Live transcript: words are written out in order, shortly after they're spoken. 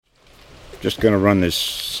Just going to run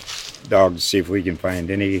this dog to see if we can find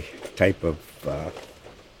any type of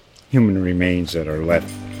human remains that are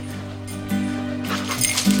left.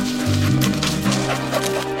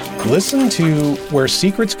 Listen to Where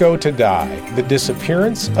Secrets Go to Die, The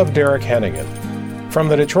Disappearance of Derek Hennigan. From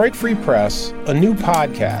the Detroit Free Press, a new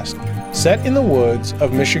podcast set in the woods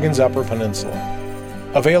of Michigan's Upper Peninsula.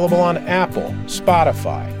 Available on Apple,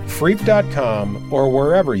 Spotify, Freep.com, or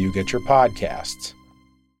wherever you get your podcasts.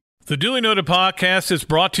 The Duly Noted podcast is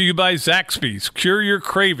brought to you by Zaxby's. Cure your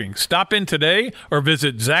cravings. Stop in today or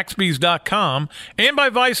visit Zaxby's.com, and by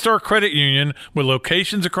ViStar Credit Union with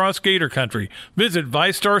locations across Gator Country. Visit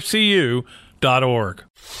ViStarCU.org.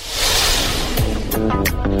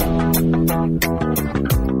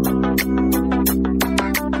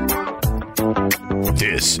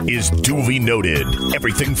 This is Duly Noted,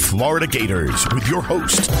 everything Florida Gators, with your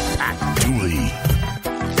host, Pat Dooley.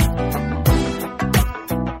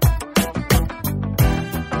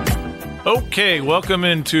 Okay, welcome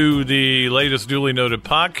into the latest Duly Noted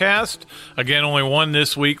podcast. Again, only one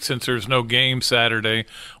this week since there's no game Saturday.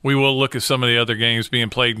 We will look at some of the other games being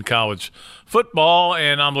played in college football,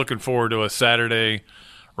 and I'm looking forward to a Saturday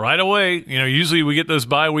right away. You know, usually we get those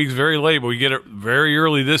bye weeks very late, but we get it very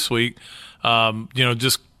early this week.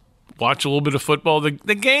 Just watch a little bit of football. The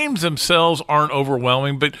games themselves aren't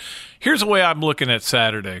overwhelming, but here's the way I'm looking at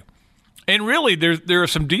Saturday. And really, there are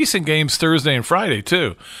some decent games Thursday and Friday,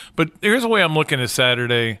 too. But here's the way I'm looking at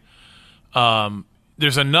Saturday.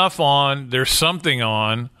 There's enough on. There's something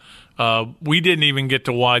on. We didn't even get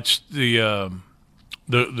to watch the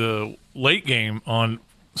late game on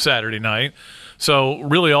Saturday night. So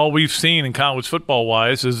really all we've seen in college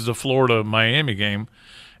football-wise is the Florida-Miami game.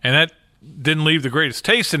 And that didn't leave the greatest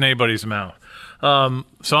taste in anybody's mouth. So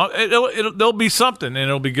there'll be something, and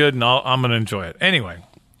it'll be good, and I'm going to enjoy it. Anyway.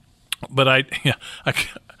 But I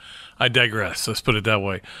digress. Let's put it that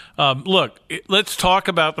way. Look, let's talk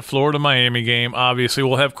about the Florida-Miami game. Obviously,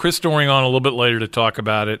 we'll have Chris Doring on a little bit later to talk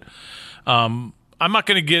about it. I'm not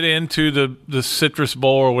going to get into the Citrus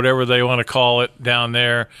Bowl or whatever they want to call it down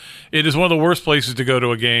there. It is one of the worst places to go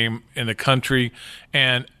to a game in the country.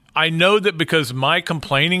 And I know that because my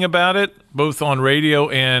complaining about it, both on radio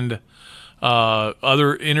and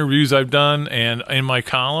other interviews I've done and in my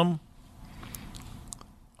column,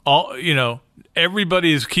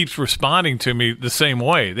 everybody keeps responding to me the same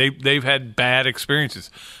way. They've had bad experiences.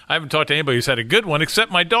 I haven't talked to anybody who's had a good one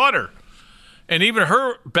except my daughter. And even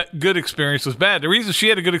her good experience was bad. The reason she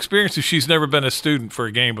had a good experience is she's never been a student for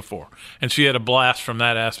a game before. And she had a blast from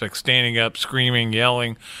that aspect, standing up, screaming,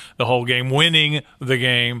 yelling the whole game, winning the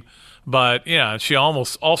game. But, yeah, she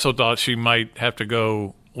almost also thought she might have to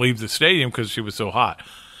go leave the stadium because she was so hot.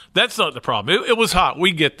 That's not the problem. It was hot.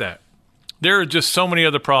 We get that. There are just so many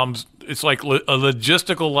other problems. It's like a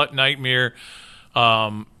logistical nightmare.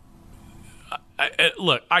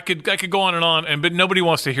 Look, I could go on, but nobody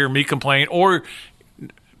wants to hear me complain. Or, to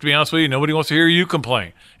be honest with you, nobody wants to hear you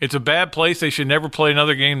complain. It's a bad place. They should never play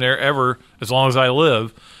another game there ever as long as I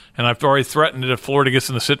live. And I've already threatened that if Florida gets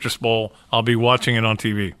in the Citrus Bowl, I'll be watching it on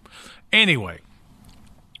TV. Anyway,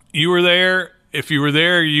 you were there. If you were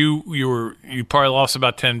there, you probably lost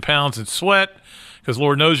about 10 pounds in sweat. Because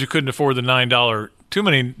Lord knows you couldn't afford the too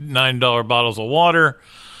many $9 bottles of water.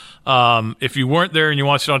 If you weren't there and you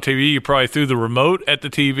watched it on TV, you probably threw the remote at the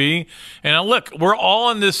TV. And look, we're all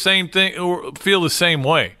on this same thing, or feel the same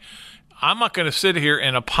way. I'm not going to sit here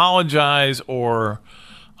and apologize or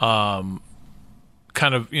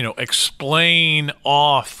explain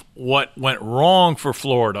off what went wrong for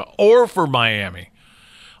Florida or for Miami.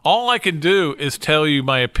 All I can do is tell you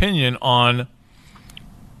my opinion on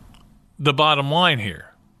the bottom line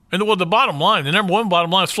here. And the bottom line, the number one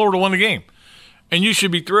bottom line is Florida won the game. And you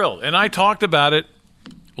should be thrilled. And I talked about it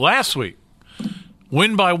last week.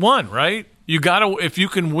 Win by one, right? If you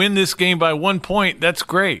can win this game by 1 point, that's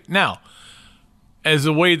great. Now, as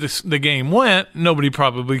the way the game went, nobody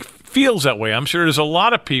probably feels that way. I'm sure there's a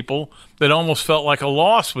lot of people that almost felt like a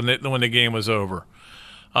loss when the game was over.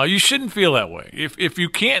 You shouldn't feel that way. If you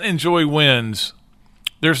can't enjoy wins,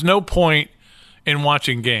 there's no point in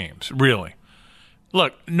watching games, really.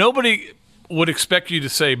 Look, nobody would expect you to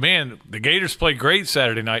say, man, the Gators played great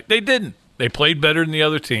Saturday night. They didn't. They played better than the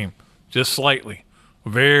other team, just slightly,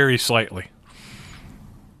 very slightly.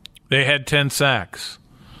 They had 10 sacks.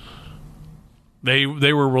 They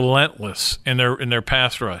were relentless in their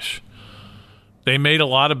pass rush. They made a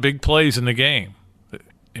lot of big plays in the game.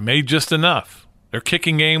 They made just enough. Their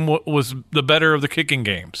kicking game was the better of the kicking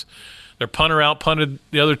games. Their punter out-punted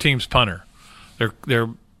the other team's punter. Their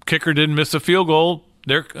kicker didn't miss a field goal.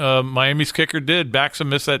 Miami's kicker did. Baxter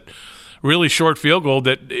missed that really short field goal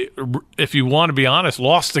that, if you want to be honest,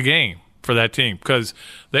 lost the game for that team, because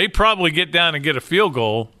they probably get down and get a field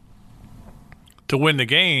goal to win the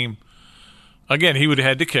game. Again, he would have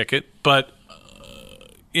had to kick it, but,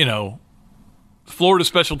 Florida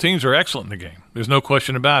special teams are excellent in the game. There's no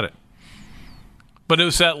question about it. But it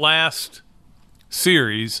was that last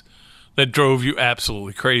series that drove you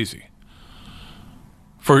absolutely crazy.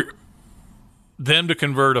 For them to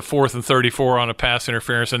convert a 4th and 34 on a pass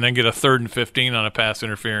interference and then get a 3rd and 15 on a pass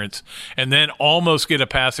interference and then almost get a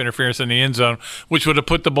pass interference in the end zone, which would have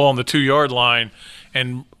put the ball on the 2-yard line.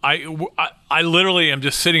 And I literally am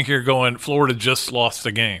just sitting here going, Florida just lost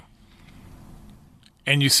the game.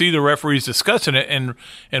 And you see the referees discussing it,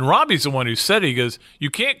 and Robbie's the one who said it. He goes, you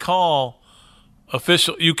can't call face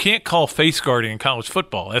guarding in college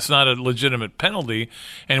football. That's not a legitimate penalty.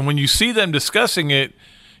 And when you see them discussing it,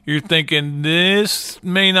 you're thinking this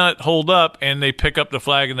may not hold up, and they pick up the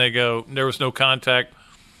flag and they go, there was no contact,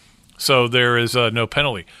 so there is no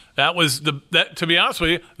penalty. That was to be honest with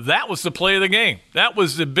you, that was the play of the game. That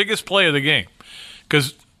was the biggest play of the game,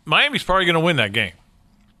 because Miami's probably going to win that game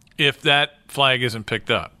if that flag isn't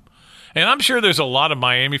picked up. And I'm sure there's a lot of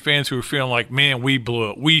Miami fans who are feeling like, man, we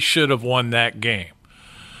blew it. We should have won that game.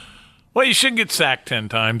 Well, you shouldn't get sacked 10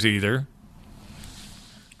 times either.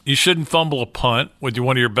 You shouldn't fumble a punt with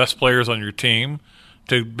one of your best players on your team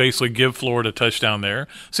to basically give Florida a touchdown there.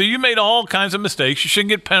 So you made all kinds of mistakes. You shouldn't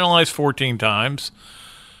get penalized 14 times.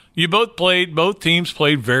 Both teams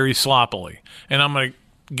played very sloppily. And I'm going to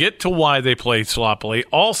get to why they played sloppily.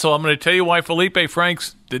 Also, I'm going to tell you why Felipe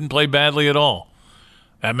Franks didn't play badly at all.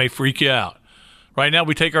 That may freak you out. Right now,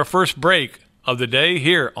 we take our first break of the day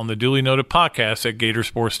here on the Duly Noted podcast at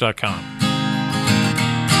Gatorsports.com.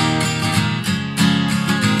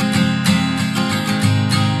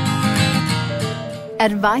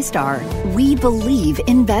 At ViStar, we believe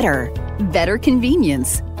in better. Better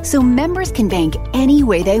convenience, so members can bank any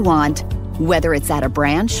way they want. Whether it's at a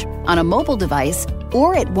branch, on a mobile device,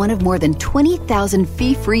 or at one of more than 20,000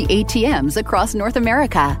 fee-free ATMs across North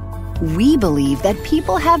America. We believe that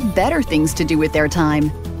people have better things to do with their time.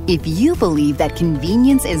 If you believe that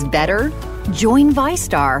convenience is better, join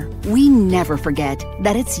ViStar. We never forget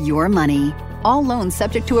that it's your money. All loans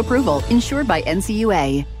subject to approval, insured by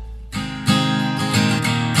NCUA.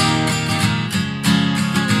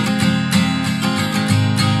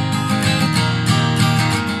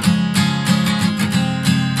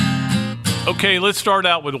 Okay, let's start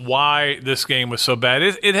out with why this game was so bad.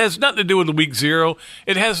 It has nothing to do with week 0.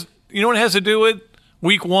 It has, you know what it has to do with?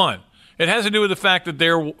 Week 1. It has to do with the fact that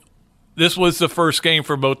this was the first game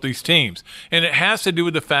for both these teams. And it has to do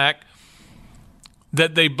with the fact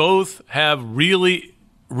that they both have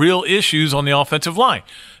real issues on the offensive line.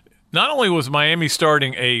 Not only was Miami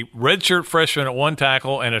starting a redshirt freshman at one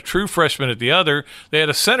tackle and a true freshman at the other, they had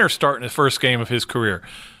a center start in the first game of his career.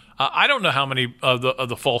 I don't know how many of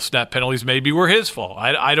the false snap penalties maybe were his fault.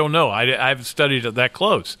 I don't know. I haven't studied it that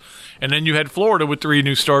close. And then you had Florida with 3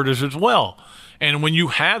 new starters as well. And when you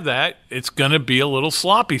have that, it's going to be a little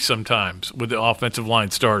sloppy sometimes with the offensive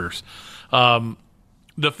line starters.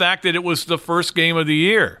 The fact that it was the first game of the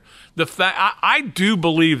year. I do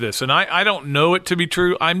believe this, and I don't know it to be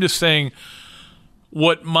true. I'm just saying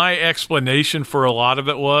what my explanation for a lot of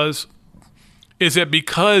it was is that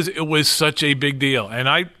because it was such a big deal,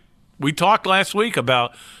 and we talked last week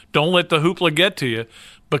about don't let the hoopla get to you,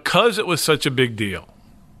 because it was such a big deal.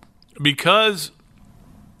 Because,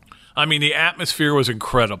 the atmosphere was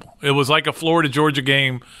incredible. It was like a Florida-Georgia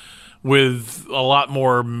game with a lot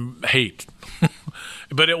more hate.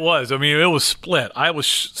 But it was. It was split. I was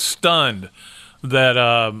stunned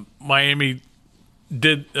that Miami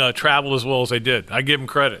did travel as well as they did. I give them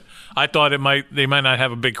credit. I thought they might not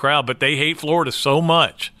have a big crowd, but they hate Florida so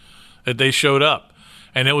much that they showed up.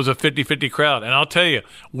 And it was a 50-50 crowd. And I'll tell you,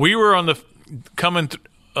 we were coming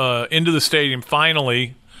into the stadium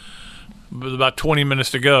finally, with about 20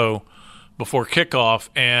 minutes to go before kickoff,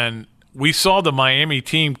 and we saw the Miami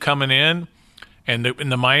team coming in, and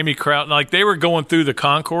the Miami crowd, like they were going through the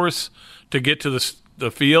concourse to get to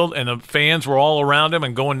the field, and the fans were all around them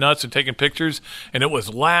and going nuts and taking pictures, and it was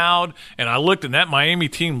loud. And I looked, and that Miami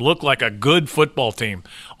team looked like a good football team.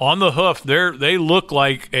 On the hoof, they look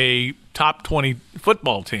like a top 20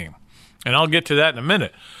 football team, and I'll get to that in a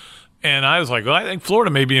minute. And I was like, well, I think Florida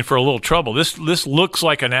may be in for a little trouble. This looks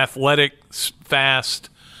like an athletic, fast,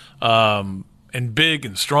 and big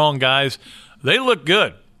and strong guys. They look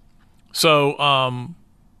good. So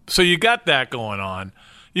you got that going on.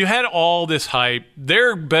 You had all this hype.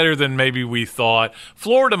 They're better than maybe we thought.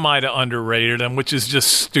 Florida might have underrated them, which is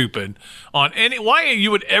just stupid. Why you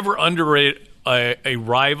would ever underrate a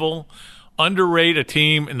rival, underrate a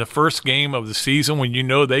team in the first game of the season when you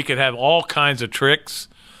know they could have all kinds of tricks.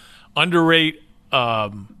 Underrate,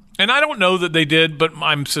 and I don't know that they did, but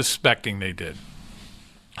I'm suspecting they did.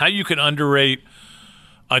 How you can underrate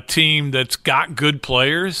a team that's got good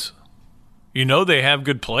players. You know they have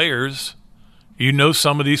good players. You know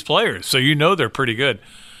some of these players, so you know they're pretty good.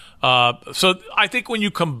 So I think when you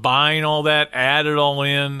combine all that, add it all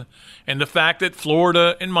in, and the fact that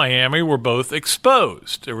Florida and Miami were both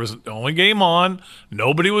exposed. There was the only game on.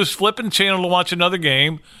 Nobody was flipping channel to watch another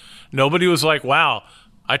game. Nobody was like, wow,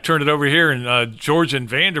 I turned it over here, and Georgia and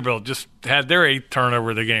Vanderbilt just had their 8th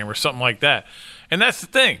turnover of the game or something like that. And that's the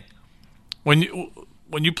thing. When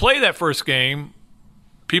you play that first game,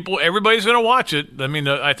 everybody's going to watch it. I mean,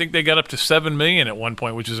 I think they got up to 7 million at one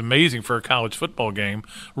point, which is amazing for a college football game,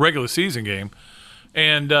 regular season game.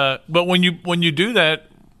 And but when you do that,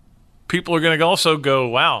 people are going to also go,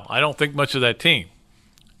 wow, I don't think much of that team.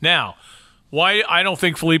 Now, why I don't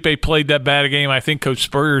think Felipe played that bad a game, I think Coach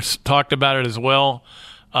Spurrier's talked about it as well.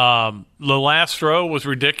 The last throw was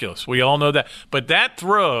ridiculous. We all know that. But that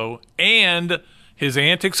throw and his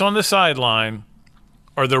antics on the sideline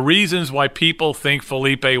are the reasons why people think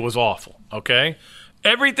Felipe was awful, okay?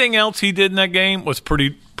 Everything else he did in that game was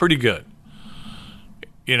pretty good.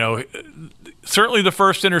 You know, certainly the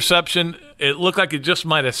first interception, it looked like it just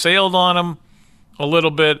might have sailed on him a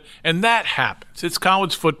little bit, and that happens. It's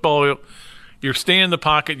college football. You're staying in the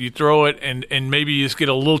pocket, you throw it, and maybe you just get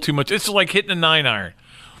a little too much. It's like hitting a 9-iron.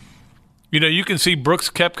 You know, you can see Brooks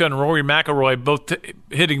Koepka and Rory McIlroy both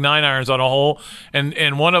hitting 9-irons on a hole,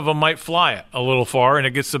 and one of them might fly it a little far, and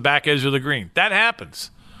it gets the back edge of the green. That happens.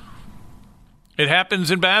 It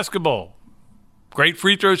happens in basketball. Great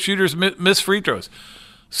free throw shooters miss free throws.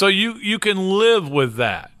 So you can live with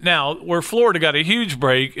that. Now, where Florida got a huge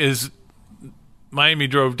break is Miami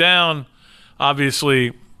drove down,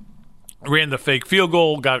 obviously ran the fake field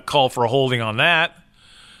goal, got called for a holding on that,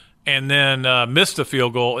 and then missed the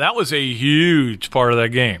field goal. That was a huge part of that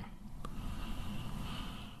game.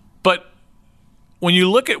 But when you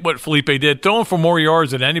look at what Felipe did, throwing for more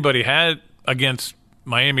yards than anybody had against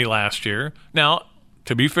Miami last year. Now,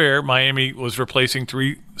 to be fair, Miami was replacing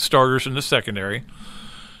 3 starters in the secondary.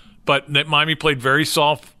 But Miami played very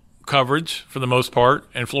soft coverage for the most part,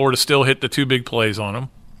 and Florida still hit the 2 big plays on them.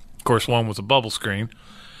 Of course, one was a bubble screen.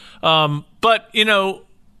 But, you know,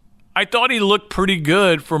 I thought he looked pretty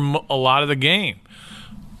good for a lot of the game.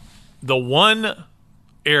 The one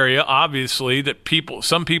area, obviously, that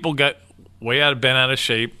some people got bent out of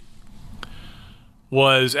shape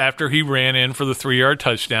was after he ran in for the 3-yard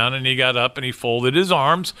touchdown, and he got up and he folded his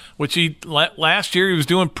arms, which last year he was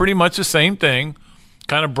doing pretty much the same thing,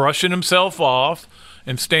 kind of brushing himself off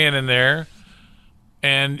and standing there.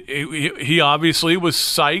 And he obviously was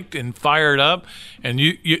psyched and fired up. And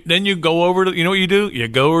then you go over to, you know what you do? You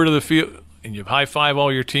go over to the field and you high-five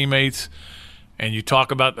all your teammates and you talk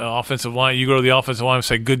about the offensive line. You go to the offensive line and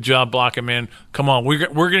say, good job blocking, man. Come on, we're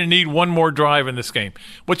going to need one more drive in this game.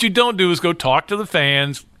 What you don't do is go talk to the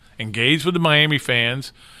fans, engage with the Miami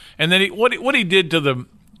fans. And then what he did to the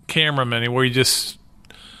cameraman, where he just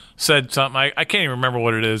said something. I can't even remember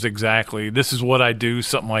what it is exactly. This is what I do,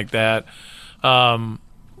 something like that.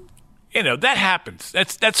 You know, that happens.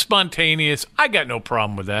 That's spontaneous. I got no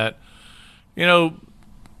problem with that. You know,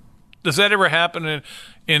 does that ever happen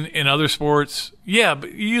in other sports? Yeah,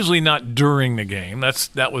 but usually not during the game.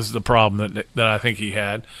 That was the problem that I think he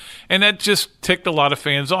had. And that just ticked a lot of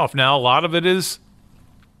fans off. Now, a lot of it is,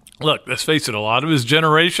 look, let's face it, a lot of it is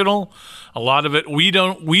generational. A lot of it, we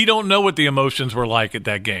don't know what the emotions were like at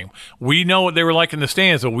that game. We know what they were like in the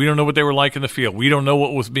stands, but we don't know what they were like in the field. We don't know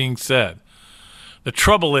what was being said. The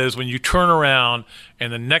trouble is when you turn around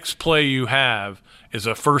and the next play you have is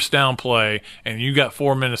a first down play and you got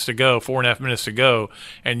 4.5 minutes to go,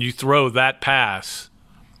 and you throw that pass.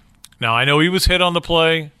 Now, I know he was hit on the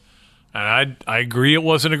play, and I agree it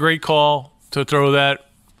wasn't a great call to throw that,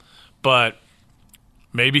 but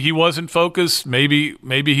maybe he wasn't focused. Maybe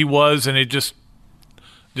he was, and it just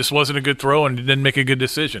wasn't a good throw and didn't make a good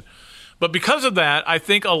decision. But because of that, I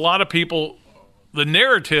think a lot of people, the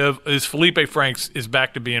narrative is Felipe Franks is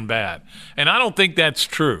back to being bad. And I don't think that's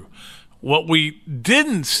true. What we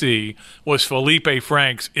didn't see was Felipe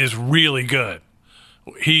Franks is really good.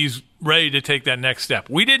 He's ready to take that next step.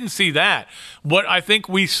 We didn't see that. What I think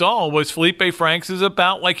we saw was Felipe Franks is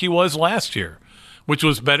about like he was last year, which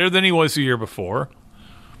was better than he was the year before.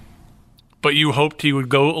 But you hoped he would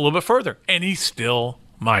go a little bit further. And he still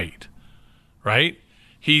might. Right?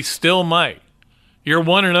 He still might. You're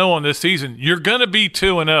 1-0 on this season. You're going to be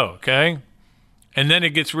 2-0, okay? And then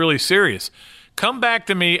it gets really serious. Come back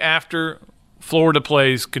to me after Florida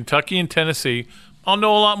plays Kentucky and Tennessee, I'll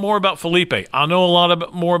know a lot more about Felipe. I'll know a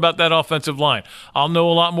lot more about that offensive line. I'll know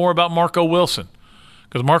a lot more about Marco Wilson,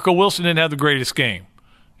 because Marco Wilson didn't have the greatest game.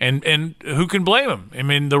 And who can blame him? I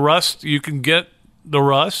mean, the rust, you can get the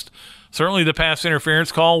rust. Certainly the pass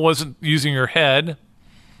interference call wasn't using your head.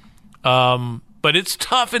 But it's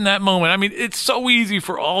tough in that moment. I mean, it's so easy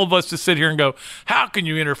for all of us to sit here and go, how can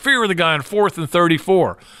you interfere with a guy on 4th and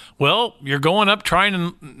 34? Well, you're going up trying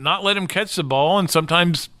to not let him catch the ball, and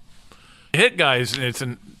sometimes hit guys. It's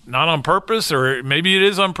not on purpose, or maybe it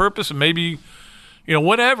is on purpose, and maybe,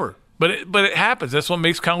 whatever. But it happens. That's what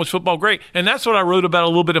makes college football great. And that's what I wrote about a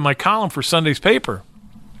little bit in my column for Sunday's paper.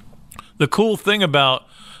 The cool thing about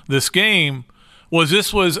this game was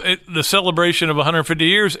this was the celebration of 150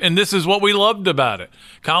 years, and this is what we loved about it.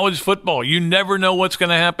 College football, you never know what's going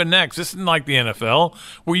to happen next. This isn't like the NFL,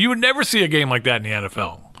 where you would never see a game like that in the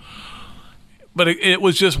NFL. But it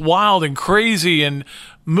was just wild and crazy and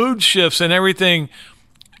mood shifts and everything,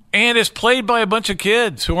 and it's played by a bunch of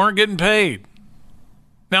kids who aren't getting paid.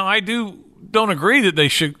 Now, I don't agree that they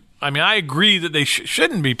should. I mean, I agree that they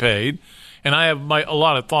shouldn't be paid, and I have a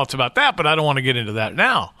lot of thoughts about that, but I don't want to get into that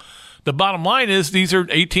now. The bottom line is these are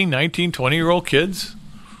 18, 19, 20-year-old kids,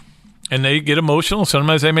 and they get emotional.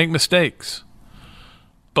 Sometimes they make mistakes.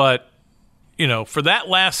 But, for that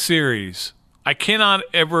last series, I cannot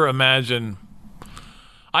ever imagine.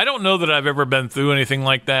 I don't know that I've ever been through anything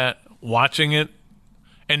like that, watching it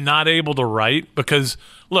and not able to write, because,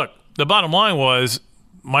 look, the bottom line was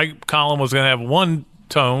my column was going to have one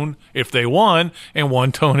tone if they won and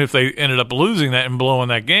one tone if they ended up losing that and blowing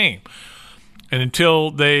that game. And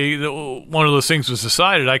until one of those things was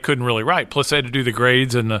decided, I couldn't really write. Plus, I had to do the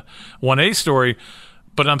grades and the 1A story.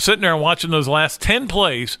 But I'm sitting there watching those last 10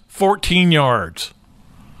 plays, 14 yards,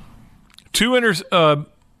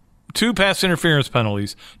 two pass interference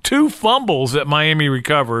penalties, 2 fumbles that Miami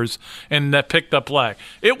recovers, and that picked up flag.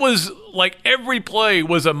 It was like every play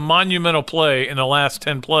was a monumental play in the last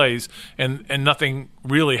 10 plays, and nothing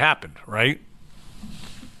really happened, right?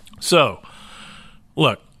 So,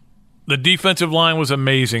 look, the defensive line was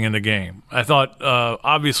amazing in the game. I thought,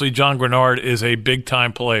 obviously, John Grenard is a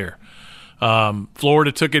big-time player.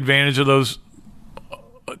 Florida took advantage of those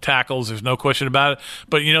tackles. There's no question about it.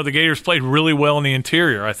 But, the Gators played really well in the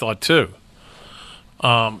interior, I thought, too.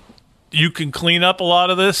 You can clean up a lot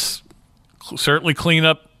of this. Certainly clean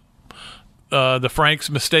up the Franks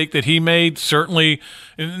mistake that he made. Certainly.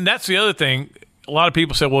 And that's the other thing. A lot of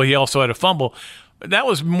people said, well, he also had a fumble. That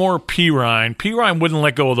was more Pirine. Pirine wouldn't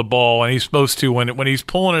let go of the ball, and he's supposed to. When he's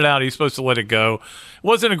pulling it out, he's supposed to let it go. It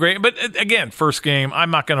wasn't a great – but, again, first game,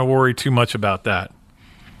 I'm not going to worry too much about that.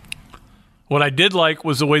 What I did like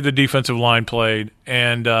was the way the defensive line played.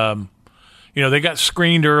 And, they got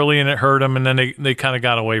screened early, and it hurt them, and then they kind of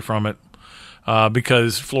got away from it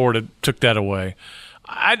because Florida took that away.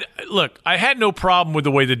 Look, I had no problem with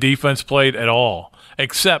the way the defense played at all,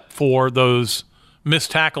 except for those –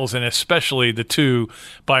 missed tackles, and especially the 2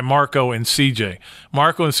 by Marco and CJ.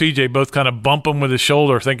 Marco and CJ both kind of bump him with his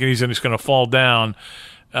shoulder, thinking he's just going to fall down.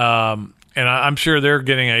 And I'm sure they're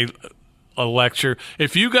getting a lecture.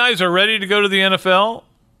 If you guys are ready to go to the NFL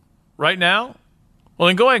right now, well,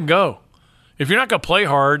 then go ahead and go. If you're not going to play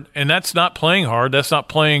hard, and that's not playing hard, that's not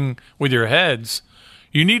playing with your heads,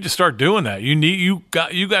 you need to start doing that. You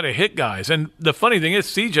got to hit guys. And the funny thing is,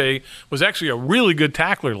 CJ was actually a really good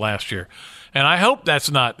tackler last year. And I hope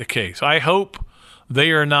that's not the case. I hope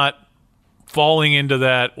they are not falling into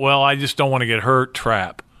that, well, I just don't want to get hurt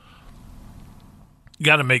trap. You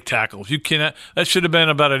got to make tackles. You cannot. That should have been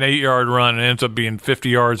about an 8-yard run and ends up being 50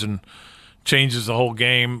 yards and changes the whole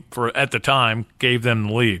game at the time, gave them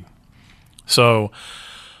the lead. So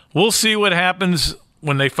we'll see what happens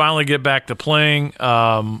when they finally get back to playing.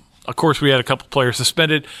 Of course, we had a couple players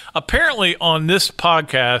suspended. Apparently, on this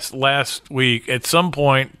podcast last week, at some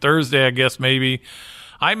point, Thursday, I guess maybe,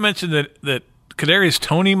 I mentioned that Kadarius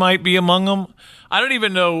Toney might be among them. I don't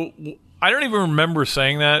even remember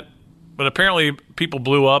saying that, but apparently people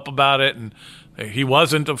blew up about it, and he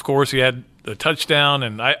wasn't. Of course, he had the touchdown,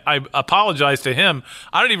 and I apologize to him.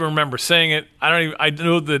 I don't even remember saying it. I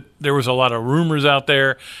know that there was a lot of rumors out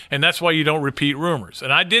there, and that's why you don't repeat rumors.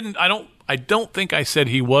 And I don't think I said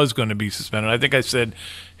he was going to be suspended. I think I said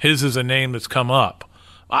his is a name that's come up.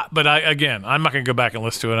 But I'm not going to go back and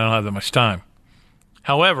listen to it. I don't have that much time.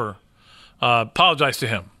 However, apologize to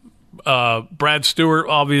him. Brad Stewart,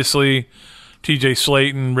 obviously, TJ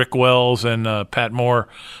Slayton, Rick Wells, and Pat Moore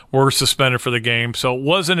were suspended for the game. So it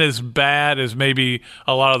wasn't as bad as maybe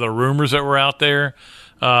a lot of the rumors that were out there.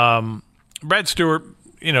 Brad Stewart,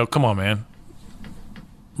 come on, man.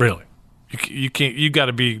 Really. You can't. You got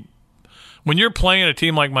to be. When you're playing a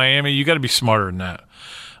team like Miami, you got to be smarter than that.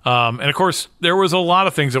 And, of course, there was a lot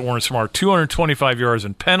of things that weren't smart. 225 yards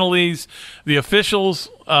in penalties. The officials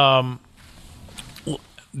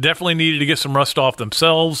definitely needed to get some rust off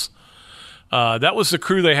themselves. That was the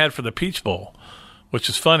crew they had for the Peach Bowl, which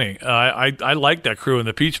is funny. I liked that crew in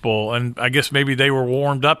the Peach Bowl, and I guess maybe they were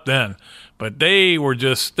warmed up then. But they were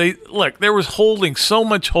just there was holding, so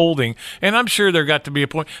much holding, and I'm sure there got to be a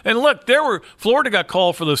point. And look, Florida got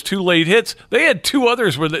called for those 2 late hits. They had 2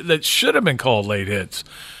 others that should have been called late hits,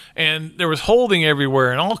 and there was holding everywhere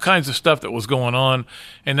and all kinds of stuff that was going on.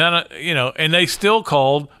 And then and they still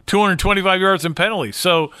called 225 yards in penalties.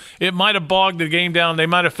 So it might have bogged the game down. They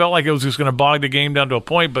might have felt like it was just going to bog the game down to a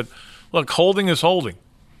point. But look, holding is holding.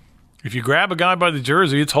 If you grab a guy by the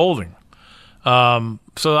jersey, it's holding.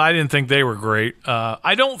 So I didn't think they were great.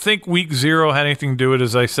 I don't think week 0 had anything to do with it,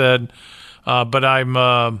 as I said. But it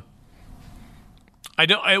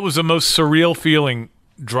was the most surreal feeling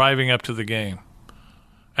driving up to the game.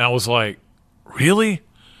 And I was like, really?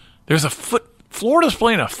 Florida's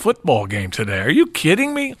playing a football game today. Are you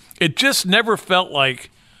kidding me? It just never felt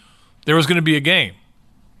like there was going to be a game.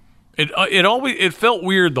 It felt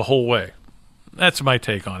weird the whole way. That's my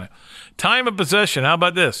take on it. Time of possession, how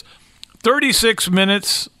about this? 36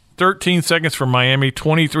 minutes, 13 seconds for Miami,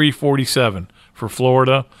 23-47 for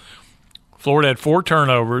Florida. Florida had 4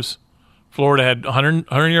 turnovers. Florida had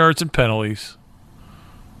 100 yards in penalties.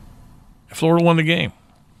 Florida won the game.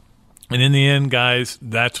 And in the end, guys,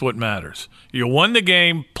 that's what matters. You won the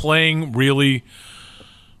game playing really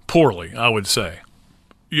poorly, I would say.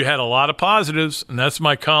 You had a lot of positives, and that's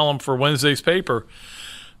my column for Wednesday's paper.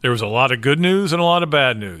 There was a lot of good news and a lot of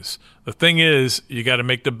bad news. The thing is, you got to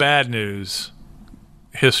make the bad news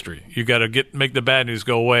history. You got to make the bad news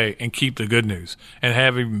go away and keep the good news and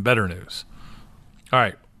have even better news. All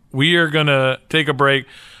right, we are going to take a break.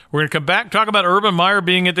 We're going to come back, talk about Urban Meyer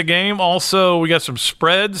being at the game. Also, we got some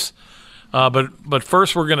spreads. But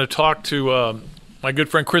first, we're going to talk to my good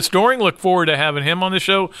friend Chris Doring. Look forward to having him on the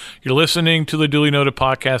show. You're listening to the Duly Noted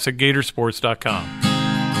podcast at Gatorsports.com.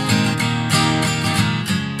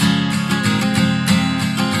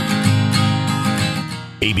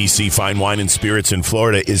 ABC Fine Wine and Spirits in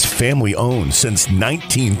Florida is family-owned since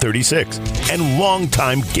 1936 and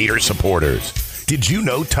longtime Gator supporters. Did you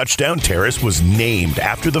know Touchdown Terrace was named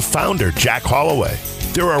after the founder, Jack Holloway?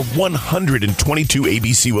 There are 122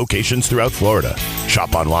 ABC locations throughout Florida.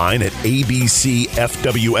 Shop online at abcfws.com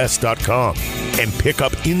and pick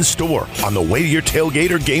up in-store on the way to your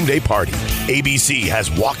tailgate or game day party. ABC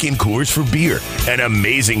has walk-in coolers for beer and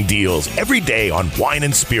amazing deals every day on wine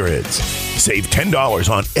and spirits. Save $10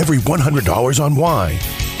 on every $100 on wine.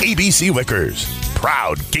 ABC Liquors,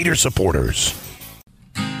 proud Gator supporters.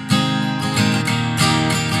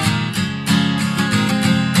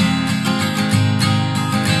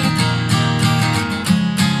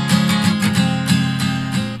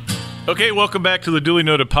 Okay, welcome back to the Duly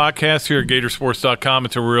Noted podcast here at Gatorsports.com.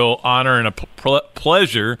 It's a real honor and a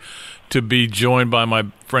pleasure to be joined by my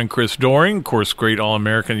friend Chris Doring, of course, great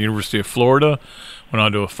All-American at the University of Florida. Went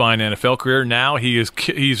on to a fine NFL career. Now he's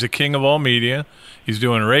the king of all media. He's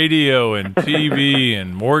doing radio and TV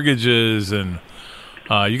and mortgages, and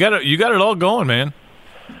you got it all going, man.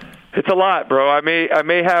 It's a lot, bro. I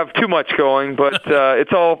may have too much going, but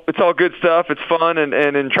it's all good stuff. It's fun,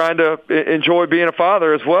 and trying to enjoy being a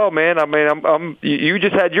father as well, man. I mean, you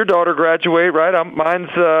just had your daughter graduate, right? Mine's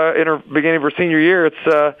in her beginning of her senior year.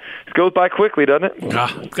 It goes by quickly, doesn't it?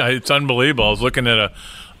 It's unbelievable. I was looking at a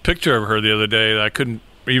picture of her the other day. I couldn't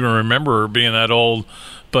even remember her being that old.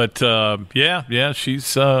 But yeah, she's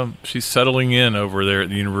settling in over there at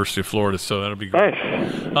the University of Florida, so that'll be great.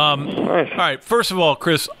 Nice. All right. First of all,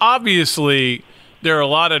 Chris, obviously there are a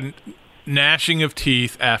lot of gnashing of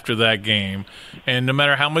teeth after that game, and no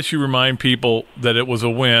matter how much you remind people that it was a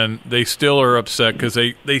win, they still are upset because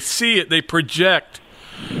they see it, they project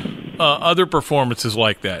other performances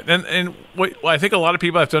like that. And what I think a lot of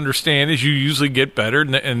people have to understand is you usually get better,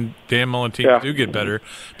 and Dan Mullen teams do get better.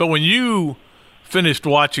 But when you finished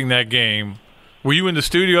watching that game, were you in the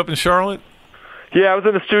studio up in Charlotte? Yeah, I was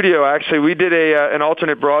in the studio, actually. We did an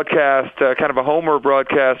alternate broadcast, kind of a homer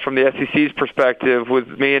broadcast from the SEC's perspective with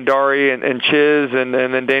me and Dari and Chiz and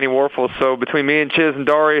then Danny Warfel. So between me and Chiz and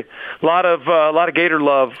Dari, a lot of Gator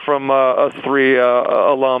love from us three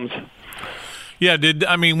alums. Yeah,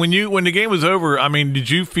 when the game was over, did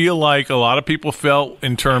you feel like a lot of people felt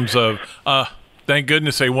in terms of thank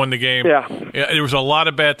goodness they won the game? Yeah. There was a lot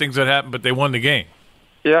of bad things that happened, but they won the game.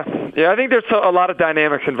 Yeah, I think there's a lot of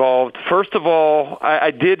dynamics involved. First of all,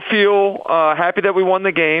 I did feel happy that we won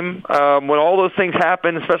the game. When all those things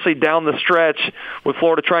happen, especially down the stretch with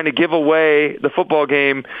Florida trying to give away the football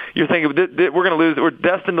game, you're thinking we're going to lose. We're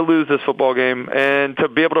destined to lose this football game, and to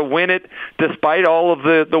be able to win it despite all of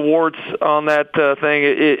the warts on that thing,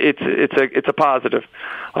 it's a positive.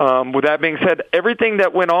 With that being said, everything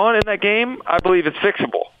that went on in that game, I believe, is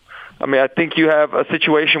fixable. I mean, I think you have a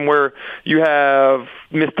situation where you have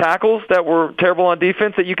missed tackles that were terrible on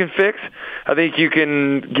defense that you can fix. I think you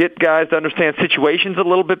can get guys to understand situations a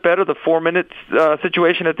little bit better. The 4-minute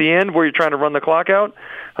situation at the end where you're trying to run the clock out,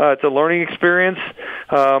 it's a learning experience.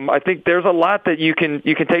 I think there's a lot that you can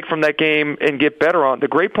take from that game and get better on. The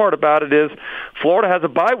great part about it is Florida has a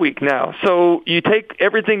bye week now, so you take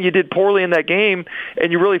everything you did poorly in that game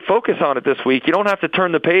and you really focus on it this week. You don't have to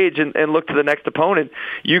turn the page and look to the next opponent.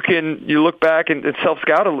 You look back and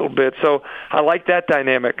self-scout a little bit. So I like that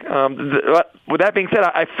dynamic. With that being said,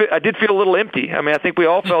 I did feel a little empty. I mean, I think we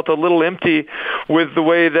all felt a little empty with the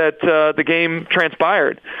way that the game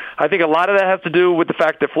transpired. I think a lot of that has to do with the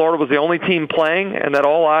fact that Florida was the only team playing and that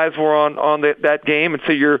all eyes were on that game. And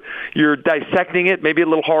so you're dissecting it maybe a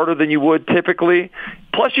little harder than you would typically.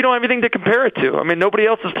 Plus, you don't have anything to compare it to. I mean, nobody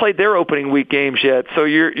else has played their opening week games yet. So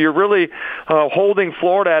you're really holding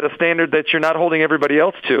Florida at a standard that you're not holding everybody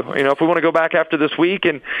else to. You know, if we want to go back after this week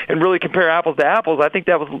and really compare apples to apples, I think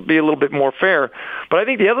that would be a little bit more fair. But I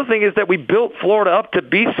think the other thing is that we built Florida up to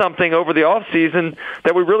be something over the offseason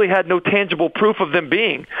that we really had no tangible proof of them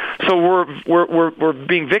being. So we're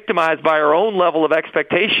being victimized by our own level of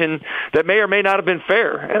expectation that may or may not have been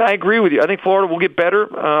fair. And I agree with you. I think Florida will get better.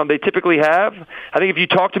 They typically have. I think if you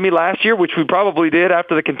talked to me last year, which we probably did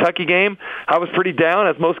after the Kentucky game, I was pretty down,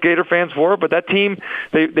 as most Gator fans were. But that team,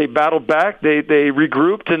 they battled back, they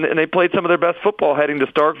regrouped, and they played some of their best football heading to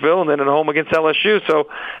Starkville and then at home against LSU. So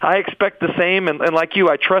I expect the same, and like you,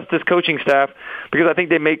 I trust this coaching staff because I think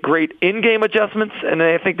they make great in-game adjustments, and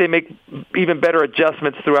I think they make even better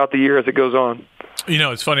adjustments throughout the year as it goes on. You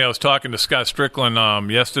know, it's funny. I was talking to Scott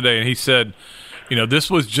Strickland yesterday, and he said, you know,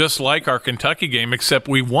 this was just like our Kentucky game, except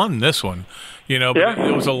we won this one. You know, but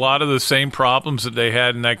it was a lot of the same problems that they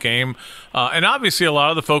had in that game. And obviously a lot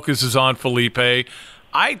of the focus is on Felipe.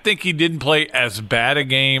 I think he didn't play as bad a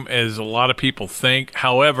game as a lot of people think.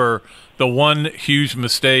 However, the one huge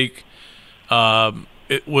mistake,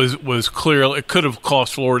 it was clear it could have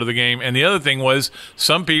cost Florida the game. And the other thing was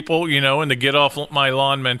some people, you know, in the get off my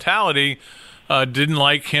lawn mentality, didn't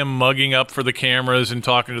like him mugging up for the cameras and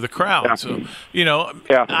talking to the crowd. Yeah. So, you know,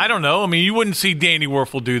 I don't know. I mean, you wouldn't see Danny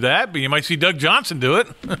Werfel do that, but you might see Doug Johnson do it.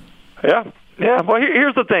 Yeah. Well,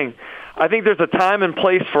 here's the thing. I think there's a time and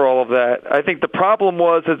place for all of that. I think the problem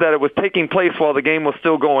is that it was taking place while the game was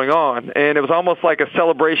still going on, and it was almost like a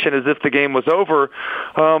celebration as if the game was over.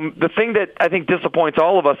 The thing that I think disappoints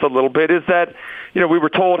all of us a little bit is that, you know, we were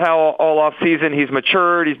told how all off season he's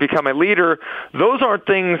matured, he's become a leader. Those aren't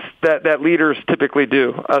things that leaders typically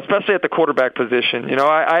do, especially at the quarterback position. You know,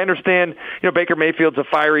 I understand, you know, Baker Mayfield's a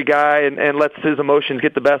fiery guy and lets his emotions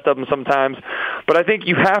get the best of him sometimes, but I think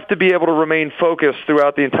you have to be able to remain focused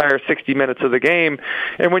throughout the entire 60 minutes of the game.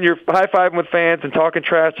 And when you're high-fiving with fans and talking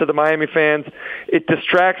trash to the Miami fans, it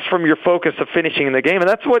distracts from your focus of finishing in the game. And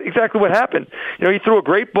that's exactly what happened. You know, he threw a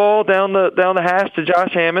great ball down the hash to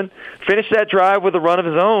Josh Hammond, finished that drive with a run of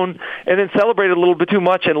his own, and then celebrated a little bit too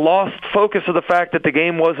much and lost focus of the fact that the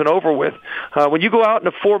game wasn't over with. When you go out in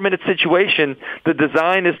a 4-minute situation, the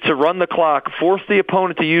design is to run the clock, force the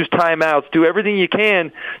opponent to use timeouts, do everything you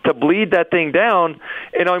can to bleed that thing down.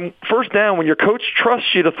 And on first down, when your coach trusts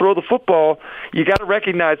you to throw the football, you got to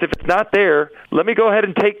recognize if it's not there, let me go ahead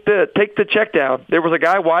and take the check down. There was a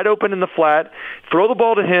guy wide open in the flat. Throw the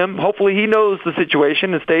ball to him. Hopefully he knows the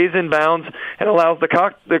situation and stays in bounds and allows the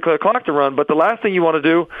clock to run. But the last thing you want to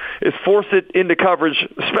do is force it into coverage,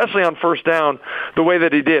 especially on first down, the way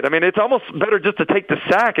that he did. I mean, it's almost better just to take the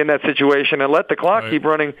sack in that situation and let the clock keep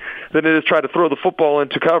running than it is try to throw the football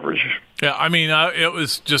into coverage. Yeah, I mean, it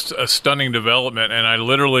was just a stunning development, and I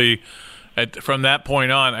literally – from that point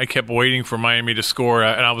on, I kept waiting for Miami to score,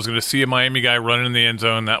 and I was going to see a Miami guy running in the end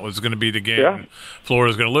zone. That was going to be the game. Yeah. Florida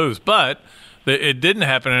was going to lose. But it didn't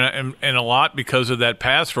happen, and a lot because of that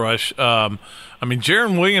pass rush. I mean,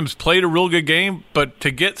 Jaron Williams played a real good game, but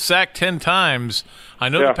to get sacked 10 times, I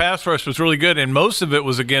know the pass rush was really good, and most of it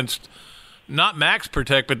was against not max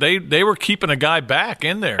protect, but they were keeping a guy back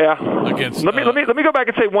in there. Yeah. Against. Let me go back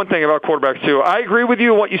and say one thing about quarterbacks too. I agree with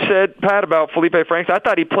you on what you said, Pat, about Felipe Franks. I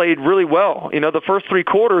thought he played really well. The first 3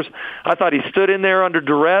 quarters, I thought he stood in there under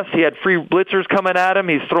duress. He had free blitzers coming at him.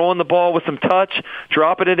 He's throwing the ball with some touch,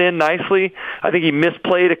 dropping it in nicely. I think he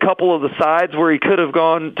misplayed a couple of the sides where he could have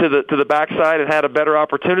gone to the backside and had a better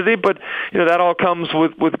opportunity. But that all comes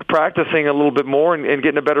with practicing a little bit more and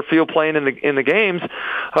getting a better feel playing in the games.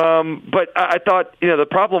 But I thought the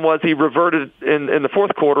problem was he reverted in the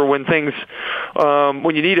fourth quarter when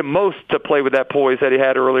when you need him most to play with that poise that he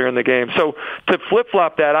had earlier in the game. So to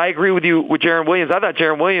flip-flop that, I agree with you with Jarren Williams. I thought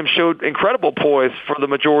Jarren Williams showed incredible poise for the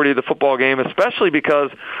majority of the football game, especially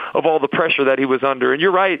because of all the pressure that he was under. And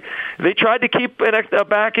you're right, they tried to keep a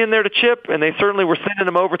back in there to chip, and they certainly were sending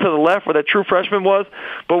him over to the left where that true freshman was.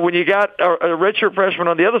 But when you got a redshirt freshman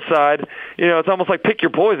on the other side, it's almost like pick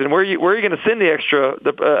your poison. Where are you going to send the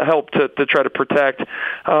extra help to try to protect?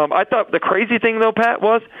 I thought the crazy thing, though, Pat,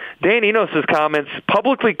 was Dan Enos' comments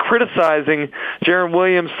publicly criticizing Jarren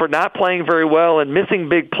Williams for not playing very well and missing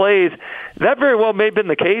big plays. That very well may have been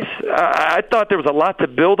the case. I thought there was a lot to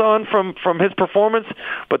build on from his performance,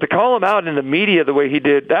 but to call him out in the media the way he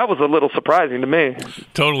did, that was a little surprising to me.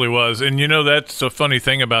 Totally was. And, that's a funny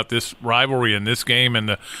thing about this rivalry in this game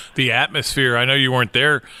and the atmosphere. I know you weren't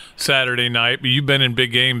there Saturday night, but you've been in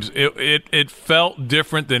big games. It felt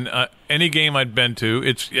different than any game I'd been to.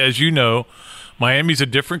 It's, as you know, Miami's a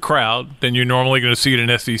different crowd than you're normally going to see at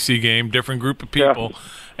an SEC game, different group of people. Yeah.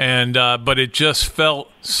 And but it just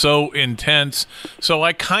felt so intense. So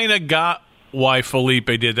I kind of got why Felipe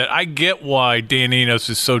did that. I get why Dan Enos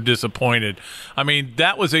is so disappointed. I mean,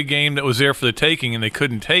 that was a game that was there for the taking, and they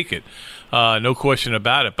couldn't take it. No question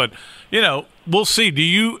about it. But, we'll see.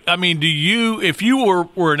 If you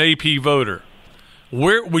were an AP voter,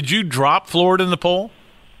 where would you drop Florida in the poll?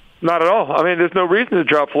 Not at all. I mean, there's no reason to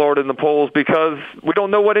drop Florida in the polls because we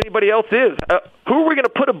don't know what anybody else is. Who are we going to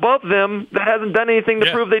put above them that hasn't done anything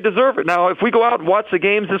to prove they deserve it? Now, if we go out and watch the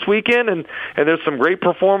games this weekend and there's some great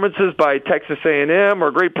performances by Texas A&M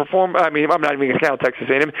or great I'm not even going to count Texas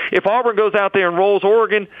A&M. If Auburn goes out there and rolls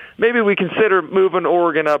Oregon, maybe we consider moving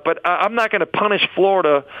Oregon up. But I'm not going to punish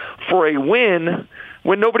Florida for a win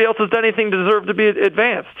when nobody else has done anything to deserve to be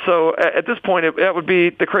advanced. So at this point, that would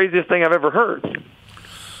be the craziest thing I've ever heard.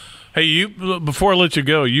 Hey, before I let you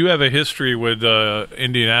go, you have a history with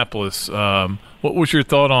Indianapolis. What was your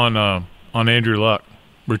thought on Andrew Luck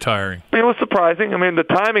retiring? It was surprising. I mean, the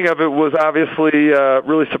timing of it was obviously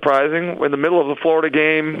really surprising. In the middle of the Florida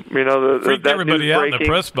game, freaked everybody out in the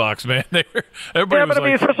press box, man.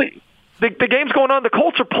 Everybody was especially the game's going on, the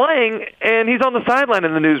Colts are playing, and he's on the sideline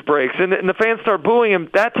and the news breaks, and the fans start booing him.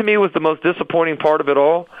 That, to me, was the most disappointing part of it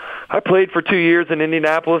all. I played for 2 years in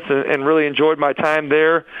Indianapolis and really enjoyed my time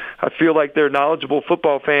there. I feel like they're knowledgeable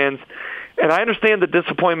football fans. And I understand the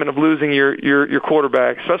disappointment of losing your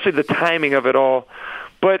quarterback, especially the timing of it all.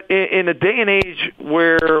 But in a day and age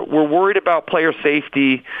where we're worried about player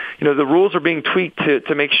safety, the rules are being tweaked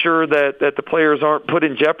to make sure that the players aren't put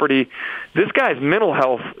in jeopardy. This guy's mental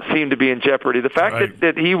health seemed to be in jeopardy. The fact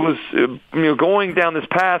that he was going down this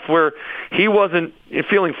path where he wasn't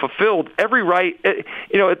feeling fulfilled, every right,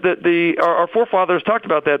 our forefathers talked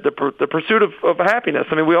about that, the pursuit of happiness.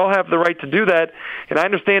 I mean, we all have the right to do that, and I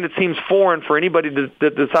understand it seems foreign for anybody to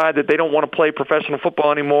decide that they don't want to play professional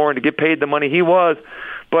football anymore and to get paid the money he was.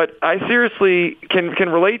 But I seriously can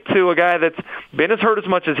relate to a guy that's been as hurt as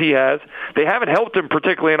much as he has. They haven't helped him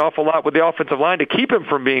particularly an awful lot with the offensive line to keep him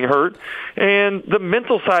from being hurt. And the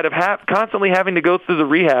mental side of constantly having to go through the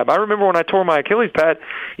rehab. I remember when I tore my Achilles, Pat,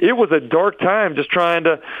 it was a dark time just trying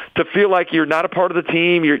to feel like you're not a part of the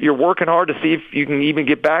team. You're working hard to see if you can even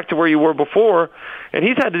get back to where you were before. And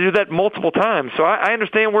he's had to do that multiple times. So I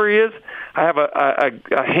understand where he is. I have a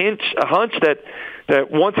hunch that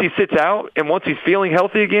once he sits out and once he's feeling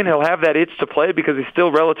healthy again, he'll have that itch to play because he's still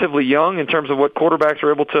relatively young in terms of what quarterbacks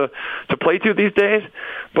are able to play to these days.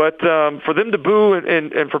 But for them to boo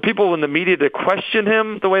and for people in the media to question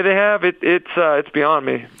him the way they have, it's beyond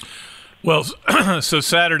me. Well, so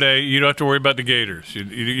Saturday, you don't have to worry about the Gators.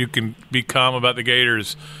 You can be calm about the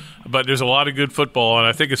Gators. But there's a lot of good football, and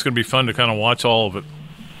I think it's going to be fun to kind of watch all of it.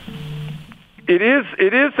 It is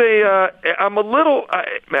I'm a little,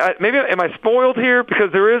 maybe am I spoiled here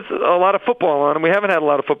because there is a lot of football on, and we haven't had a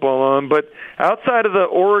lot of football on, but outside of the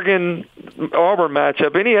Oregon-Auburn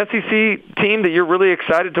matchup, any SEC team that you're really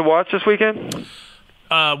excited to watch this weekend?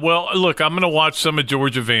 Well, look, I'm going to watch some of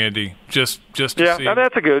Georgia Vandy just to see. Yeah,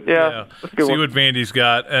 that's a good, that's a good see one. What Vandy's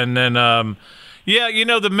got. And then, Yeah,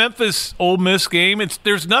 the Memphis Ole Miss game.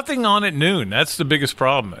 There's nothing on at noon. That's the biggest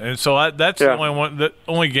problem, and so that's the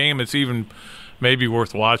only game that's even maybe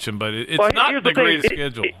worth watching. But it's not the greatest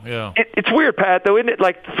schedule. Yeah, it's weird, Pat. Though, isn't it?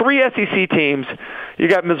 Like 3 SEC teams. You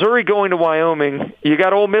got Missouri going to Wyoming. You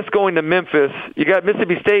got Ole Miss going to Memphis. You got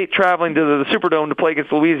Mississippi State traveling to the Superdome to play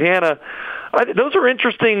against Louisiana. Those are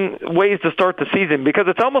interesting ways to start the season because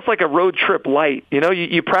it's almost like a road trip light.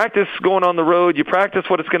 You practice going on the road. You practice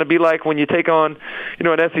what it's going to be like when you take on,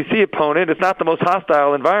 an SEC opponent. It's not the most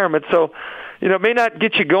hostile environment. So, it may not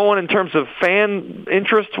get you going in terms of fan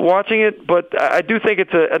interest watching it, but I do think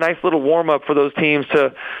it's a nice little warm-up for those teams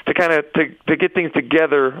to kind of to get things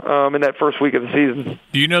together in that first week of the season.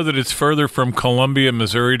 Do you know that it's further from Columbia,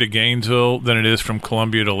 Missouri to Gainesville than it is from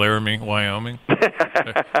Columbia to Laramie, Wyoming?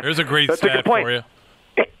 There's a great stat for you.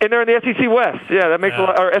 And they're in the SEC West. Yeah, that makes a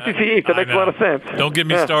lot, or SEC East. That makes a lot of sense. Don't get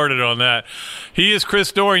me started on that. He is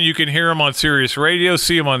Chris Dorian. You can hear him on Sirius Radio,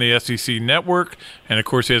 see him on the SEC Network, and of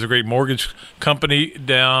course he has a great mortgage company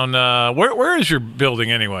down. Where is your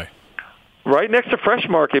building anyway? Right next to Fresh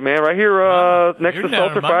Market, man. Right here next to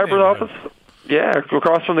Salter Fiber's office. Yeah,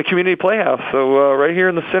 across from the Community Playhouse. So right here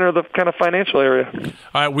in the center of the kind of financial area.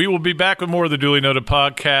 All right, we will be back with more of the Duly Noted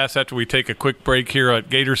podcast after we take a quick break here at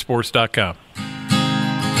Gatorsports.com.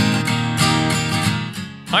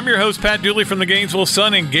 I'm your host, Pat Dooley from the Gainesville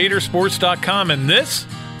Sun and Gatorsports.com, and this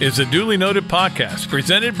is the Duly Noted podcast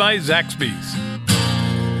presented by Zaxby's.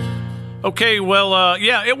 Okay, well,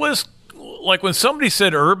 it was like when somebody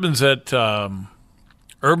said Urban's here at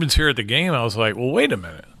the game, I was like, well, wait a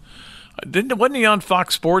minute. Wasn't he on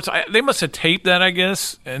Fox Sports? They must have taped that, I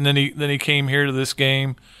guess, and then he came here to this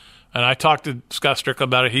game, and I talked to Scott Strickland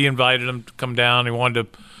about it. He invited him to come down. He wanted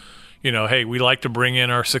to, hey, we like to bring in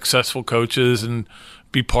our successful coaches and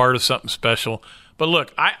be part of something special. But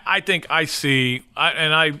look, I think I see,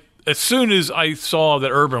 as soon as I saw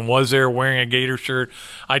that Urban was there wearing a Gator shirt,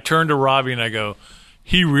 I turned to Robbie and I go,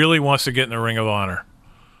 he really wants to get in the Ring of Honor.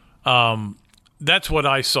 That's what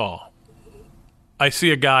I saw. I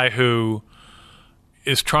see a guy who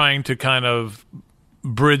is trying to kind of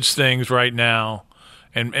bridge things right now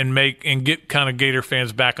and get kind of Gator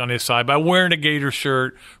fans back on his side by wearing a Gator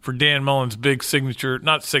shirt for Dan Mullen's big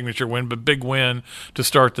not signature win, but big win to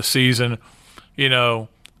start the season.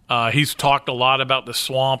 He's talked a lot about the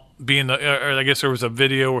Swamp being or I guess there was a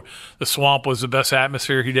video where the Swamp was the best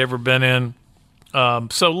atmosphere he'd ever been in.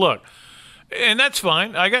 So look, and that's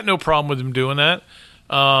fine. I got no problem with him doing that.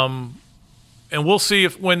 And we'll see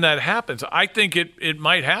when that happens. I think it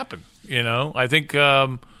might happen. I think,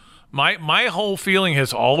 My whole feeling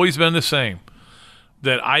has always been the same,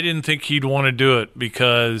 that I didn't think he'd want to do it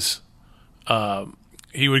because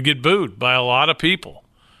he would get booed by a lot of people.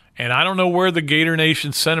 And I don't know where the Gator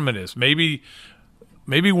Nation sentiment is. Maybe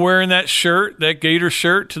wearing that Gator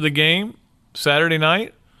shirt to the game Saturday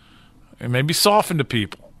night, and maybe soften to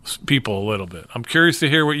people a little bit. I'm curious to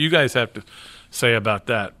hear what you guys have to say about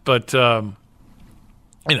that. But,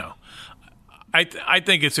 I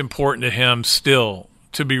think it's important to him still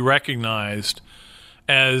to be recognized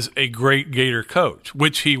as a great Gator coach,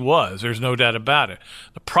 which he was. There's no doubt about it.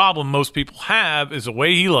 The problem most people have is the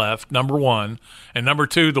way he left, number one, and number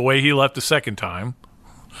two, the way he left the second time,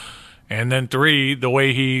 and then three, the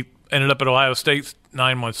way he ended up at Ohio State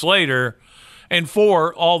 9 months later, and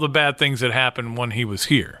four, all the bad things that happened when he was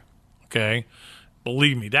here. Okay?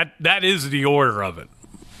 Believe me, that is the order of it.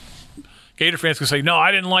 Gator fans can say, no,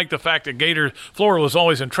 I didn't like the fact that Florida was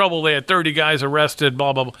always in trouble. They had 30 guys arrested,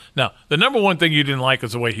 blah, blah, blah. No, the number one thing you didn't like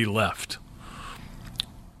is the way he left.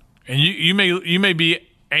 And you may be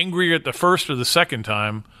angry at the first or the second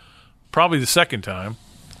time, probably the second time,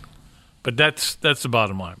 but that's the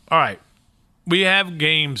bottom line. All right, we have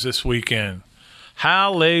games this weekend.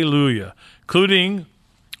 Hallelujah, including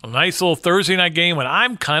a nice little Thursday night game that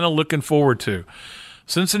I'm kind of looking forward to.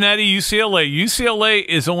 Cincinnati, UCLA. UCLA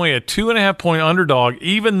is only a 2.5-point underdog,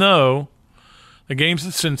 even though the game's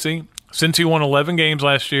at Cincy. Cincy won 11 games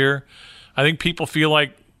last year. I think people feel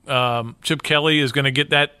like Chip Kelly is going to get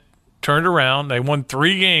that turned around. They won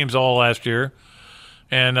 3 games all last year,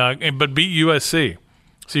 but beat USC.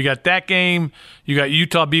 So you got that game. You got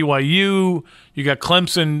Utah, BYU. You got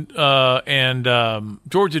Clemson and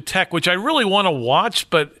Georgia Tech, which I really want to watch,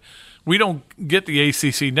 but we don't get the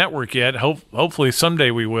ACC network yet. Hopefully someday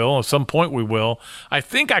we will. At some point we will. I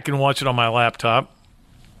think I can watch it on my laptop.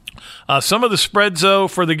 Some of the spreads, though,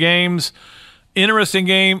 for the games. Interesting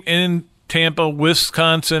game in Tampa,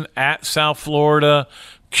 Wisconsin at South Florida.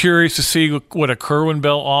 Curious to see what a Kerwin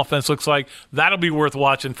Bell offense looks like. That'll be worth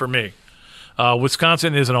watching for me.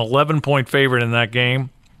 Wisconsin is an 11-point favorite in that game.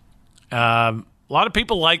 A lot of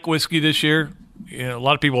people like whiskey this year. a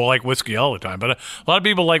lot of people like whiskey all the time, but a lot of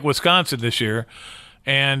people like Wisconsin this year.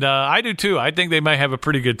 And I do too. I think they might have a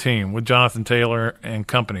pretty good team with Jonathan Taylor and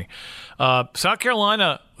company. South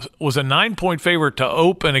Carolina was a 9-point favorite to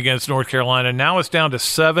open against North Carolina. Now it's down to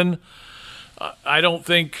 7. I don't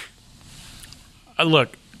think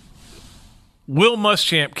look, Will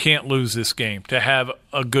Muschamp can't lose this game to have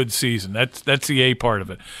a good season. That's the A part of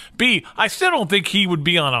it. B, I still don't think he would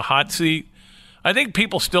be on a hot seat. I think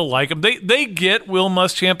people still like him. They get Will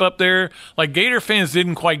Muschamp up there. Like, Gator fans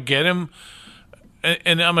didn't quite get him.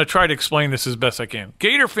 And I'm going to try to explain this as best I can.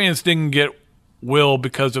 Gator fans didn't get Will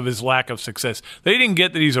because of his lack of success. They didn't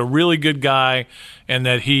get that he's a really good guy and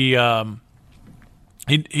that he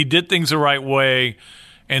did things the right way,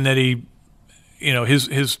 and that he,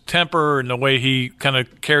 his temper and the way he kind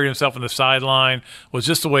of carried himself on the sideline was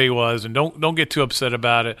just the way he was. And don't get too upset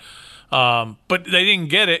about it. But they didn't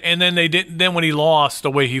get it, and then they didn't. Then when he lost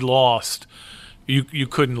the way he lost, you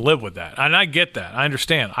couldn't live with that, and I get that. I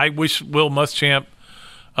understand. I wish Will Muschamp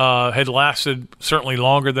had lasted certainly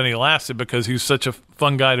longer than he lasted because he's such a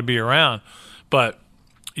fun guy to be around. But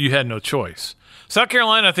you had no choice. South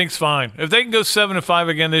Carolina, I think, is fine if they can go 7-5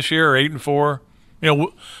 again this year or 8-4.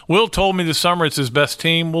 Will told me this summer it's his best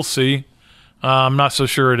team. We'll see. I'm not so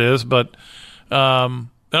sure it is, but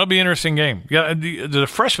that'll be an interesting game. Yeah, the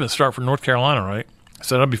freshmen start for North Carolina, right?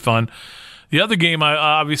 So that'll be fun. The other game,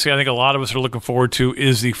 I think a lot of us are looking forward to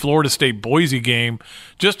is the Florida State-Boise game,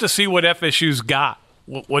 just to see what FSU's got,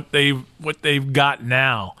 what they've got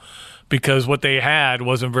now, because what they had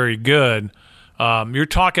wasn't very good. You're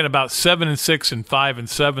talking about 7-6 and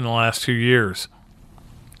 5-7 the last 2 years.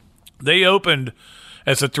 They opened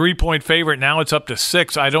as a 3-point favorite. Now it's up to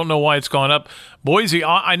 6. I don't know why it's gone up. Boise,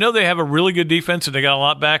 I know they have a really good defense and they got a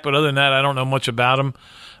lot back, but other than that, I don't know much about them.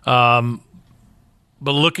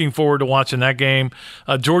 But looking forward to watching that game.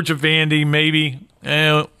 Georgia Vandy, maybe.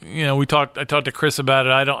 I talked to Chris about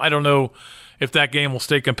it. I don't know if that game will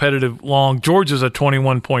stay competitive long. Georgia's a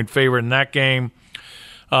 21-point favorite in that game.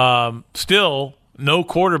 Still, no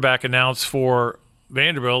quarterback announced for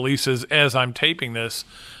Vanderbilt, at least as I'm taping this.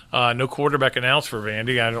 No quarterback announced for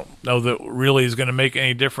Vandy. I don't know that really is going to make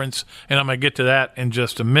any difference, and I'm going to get to that in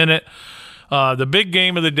just a minute. The big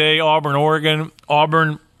game of the day, Auburn-Oregon.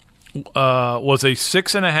 Auburn was a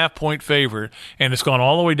 6.5-point favorite, and it's gone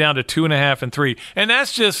all the way down to 2.5 and 3. And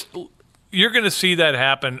that's just – you're going to see that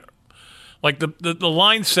happen. Like the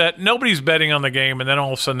line set, nobody's betting on the game, and then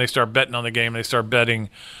all of a sudden they start betting on the game, and they start betting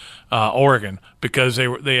Oregon because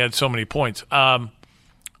they had so many points.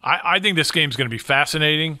 I think this game's going to be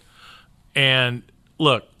fascinating. And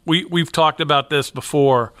look, we've talked about this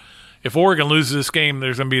before. If Oregon loses this game,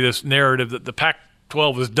 there's going to be this narrative that the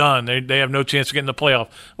Pac-12 is done. They have no chance to get in the playoff,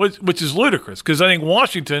 which is ludicrous because I think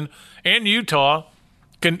Washington and Utah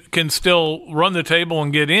can still run the table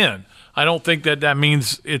and get in. I don't think that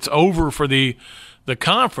means it's over for the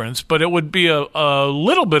conference, but it would be a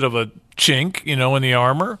little bit of a chink, in the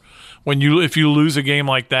armor if you lose a game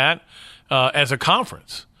like that as a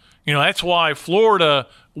conference. That's why Florida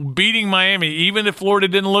beating Miami, even if Florida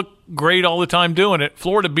didn't look great all the time doing it,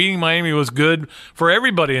 Florida beating Miami was good for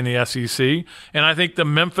everybody in the SEC. And I think the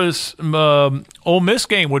Memphis Ole Miss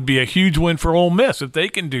game would be a huge win for Ole Miss if they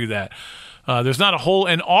can do that. There's not a whole –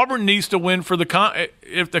 and Auburn needs to win for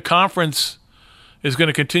if the conference is going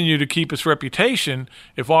to continue to keep its reputation.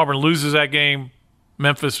 If Auburn loses that game,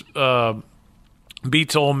 Memphis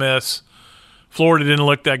beats Ole Miss, Florida didn't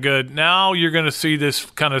look that good. Now you're going to see this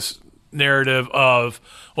kind of narrative of,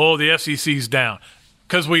 the SEC's down.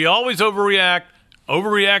 Because we always overreact.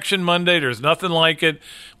 Overreaction Monday, there's nothing like it.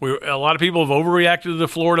 A lot of people have overreacted to the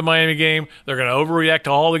Florida-Miami game. They're going to overreact to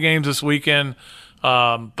all the games this weekend.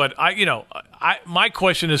 But my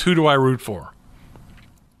question is, who do I root for?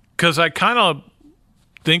 Because I kind of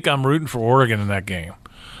think I'm rooting for Oregon in that game.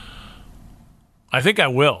 I think I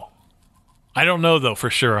will. I don't know, though, for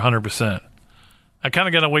sure, 100%. I kind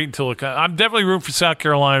of got to wait until I'm definitely rooting for South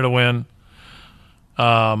Carolina to win.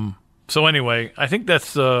 So anyway, I think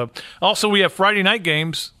that's also we have Friday night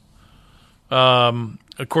games. Of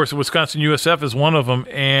course, Wisconsin USF is one of them,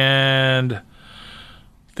 and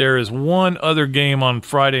there is one other game on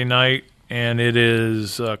Friday night, and it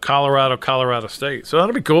is Colorado State. So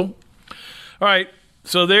that'll be cool. All right,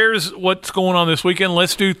 so there's what's going on this weekend.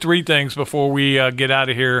 Let's do 3 things before we get out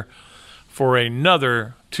of here for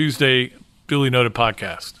another Tuesday Duly Noted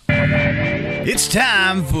podcast. It's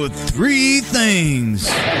time for 3 things.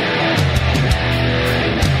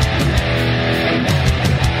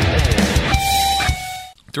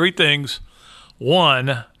 3 things.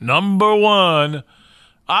 Number one,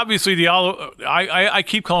 obviously I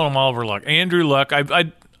keep calling him Oliver Luck. Andrew Luck.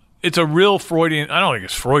 it's a real Freudian. I don't think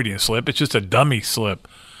it's Freudian slip. It's just a dummy slip.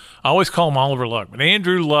 I always call him Oliver Luck, but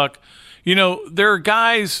Andrew Luck. There are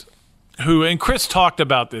guys who, and Chris talked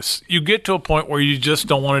about this. You get to a point where you just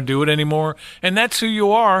don't want to do it anymore, and that's who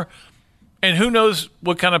you are. And who knows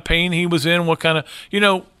what kind of pain he was in? What kind of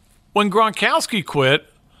when Gronkowski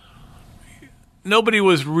quit, nobody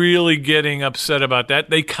was really getting upset about that.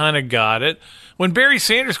 They kind of got it. When Barry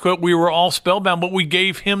Sanders quit, we were all spellbound, but we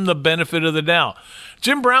gave him the benefit of the doubt.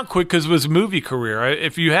 Jim Brown quit because of his movie career.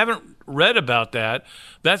 If you haven't read about that,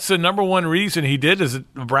 that's the number one reason he did, is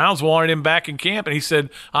the Browns wanted him back in camp, and he said,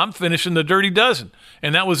 I'm finishing the Dirty Dozen.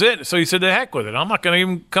 And that was it. So he said, the heck with it. I'm not going to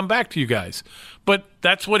even come back to you guys. But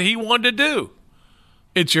that's what he wanted to do.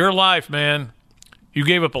 It's your life, man. You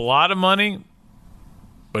gave up a lot of money,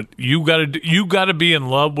 but you got to be in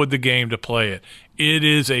love with the game to play it. It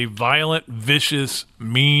is a violent, vicious,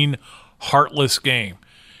 mean, heartless game.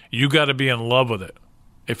 You got to be in love with it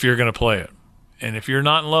if you're going to play it. And if you're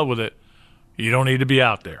not in love with it, you don't need to be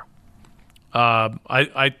out there.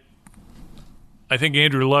 I think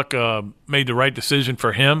Andrew Luck made the right decision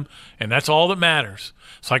for him, and that's all that matters.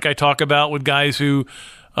 It's like I talk about with guys who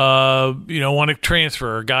want to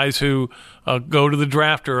transfer, or guys who go to the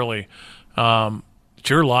draft early. It's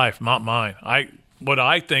your life, not mine. What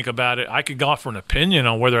I think about it, I could offer an opinion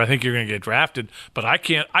on whether I think you're going to get drafted, but I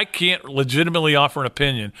can't legitimately offer an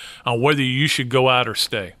opinion on whether you should go out or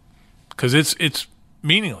stay, because it's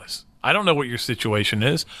meaningless. I don't know what your situation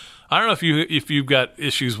is. I don't know if you've got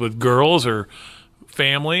issues with girls or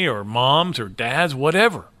family or moms or dads,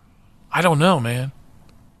 whatever. I don't know, man.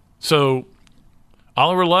 So,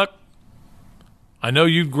 Oliver Luck, I know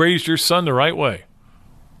you've raised your son the right way.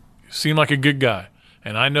 You seem like a good guy.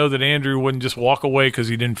 And I know that Andrew wouldn't just walk away because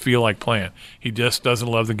he didn't feel like playing. He just doesn't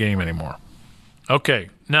love the game anymore. Okay,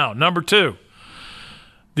 now, number 2.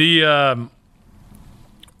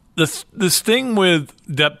 This thing with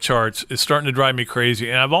depth charts is starting to drive me crazy,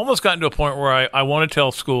 and I've almost gotten to a point where I want to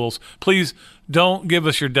tell schools, please don't give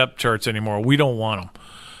us your depth charts anymore. We don't want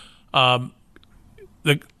them.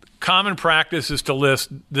 The common practice is to list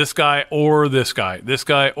this guy or this guy, this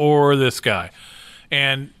guy or this guy.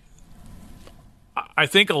 And I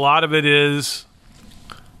think a lot of it is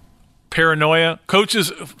paranoia.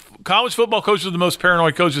 Coaches, college football coaches are the most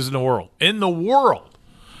paranoid coaches in the world.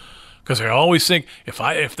 Because they always think,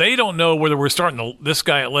 if they don't know whether we're starting this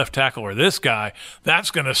guy at left tackle or this guy,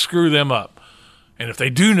 that's going to screw them up. And if they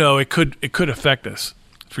do know, it could affect us.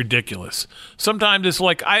 It's ridiculous. Sometimes it's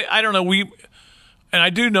like, I don't know, and I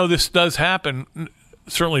do know this does happen.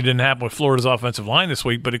 Certainly didn't happen with Florida's offensive line this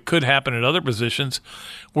week, but it could happen at other positions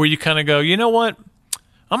where you kind of go, you know what?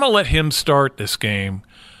 I'm going to let him start this game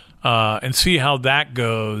and see how that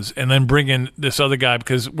goes, and then bring in this other guy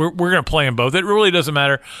because we're going to play them both. It really doesn't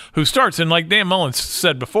matter who starts. And like Dan Mullen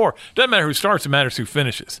said before, it doesn't matter who starts, it matters who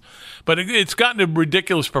finishes. But it's gotten to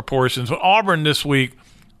ridiculous proportions. Auburn this week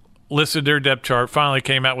listed their depth chart, finally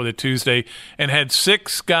came out with it Tuesday, and had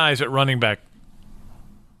 6 guys at running back.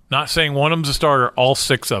 Not saying one of them's a starter, all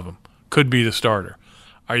 6 of them could be the starter.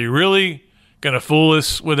 Are you really going to fool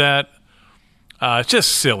us with that? It's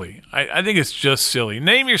just silly. I think it's just silly.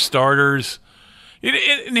 Name your starters.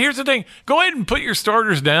 And here's the thing. Go ahead and put your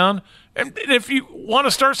starters down. And if you want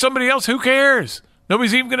to start somebody else, who cares?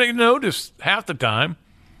 Nobody's even going to notice half the time.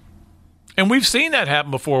 And we've seen that happen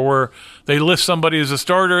before where they list somebody as a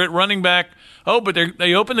starter at running back. Oh, but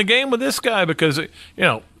they open the game with this guy because,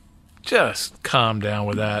 just calm down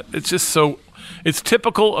with that. It's just it's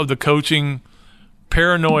typical of the coaching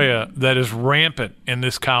paranoia that is rampant in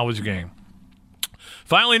this college game.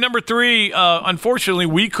 Finally, number 3, unfortunately,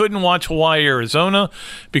 we couldn't watch Hawaii, Arizona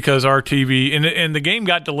because our TV, and the game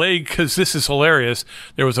got delayed because this is hilarious.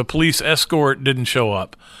 There was a police escort didn't show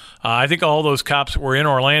up. I think all those cops were in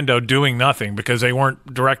Orlando doing nothing because they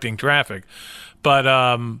weren't directing traffic. But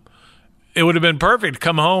it would have been perfect to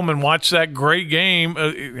come home and watch that great game.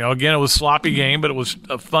 Again, it was a sloppy game, but it was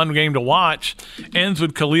a fun game to watch. Ends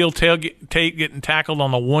with Khalil Tate getting tackled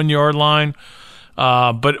on the 1-yard line.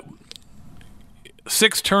 But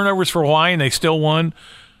 6 turnovers for Hawaii, and they still won.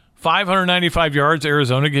 595 yards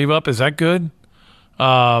Arizona gave up. Is that good?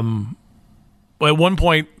 At one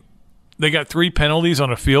point, they got 3 penalties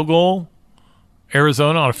on a field goal.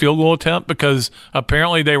 Arizona on a field goal attempt because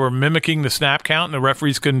apparently they were mimicking the snap count and the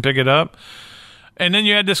referees couldn't pick it up. And then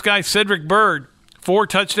you had this guy, Cedric Byrd, 4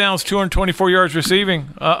 touchdowns, 224 yards receiving.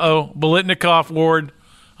 Biletnikoff, Ward.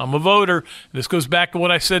 I'm a voter. This goes back to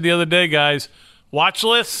what I said the other day, guys. Watch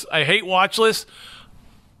lists. I hate watch lists.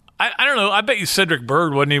 I don't know. I bet you Cedric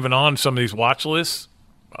Byrd wasn't even on some of these watch lists.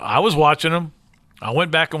 I was watching them. I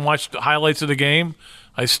went back and watched the highlights of the game.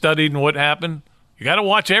 I studied what happened. You got to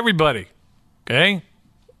watch everybody, okay?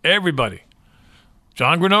 Everybody.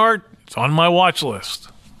 John Grenard, it's on my watch list.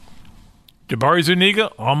 Jabari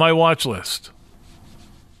Zuniga, on my watch list.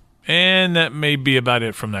 And that may be about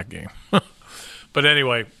it from that game. But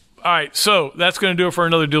anyway, all right, so that's going to do it for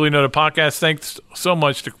another Duly Noted podcast. Thanks so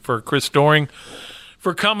much for Chris Doering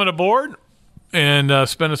for coming aboard and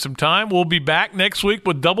spending some time. We'll be back next week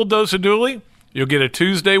with Double Dose of Dooley. You'll get a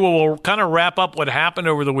Tuesday where we'll kind of wrap up what happened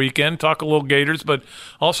over the weekend, talk a little Gators, but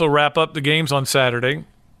also wrap up the games on Saturday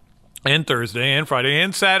and Thursday and Friday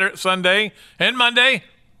and Saturday, Sunday and Monday.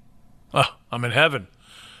 Oh, I'm in heaven.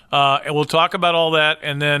 And we'll talk about all that.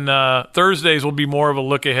 And then Thursdays will be more of a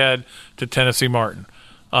look ahead to Tennessee Martin.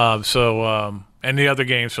 And the other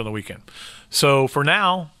games from the weekend. So for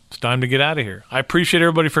now, it's time to get out of here. I appreciate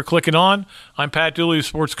everybody for clicking on. I'm Pat Dooley,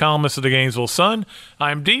 sports columnist of the Gainesville Sun.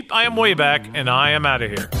 I am deep, I am way back, and I am out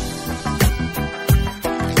of here.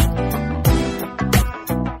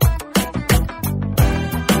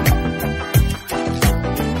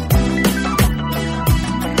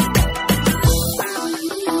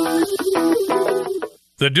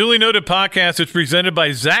 The Duly Noted podcast is presented by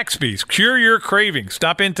Zaxby's. Cure your cravings.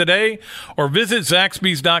 Stop in today or visit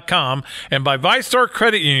Zaxby's.com, and by VyStar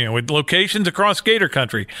Credit Union with locations across Gator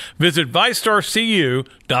Country. Visit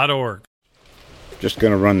VyStarCU.org. Just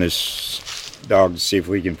going to run this dog to see if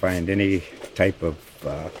we can find any type of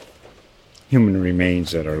human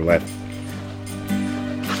remains that are left.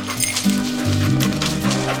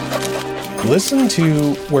 Listen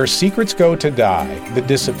to Where Secrets Go to Die, The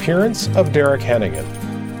Disappearance of Derek Hennigan.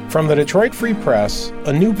 From the Detroit Free Press,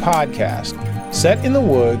 a new podcast set in the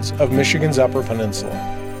woods of Michigan's Upper Peninsula.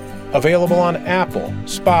 Available on Apple,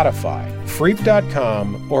 Spotify,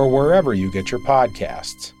 Freep.com, or wherever you get your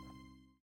podcasts.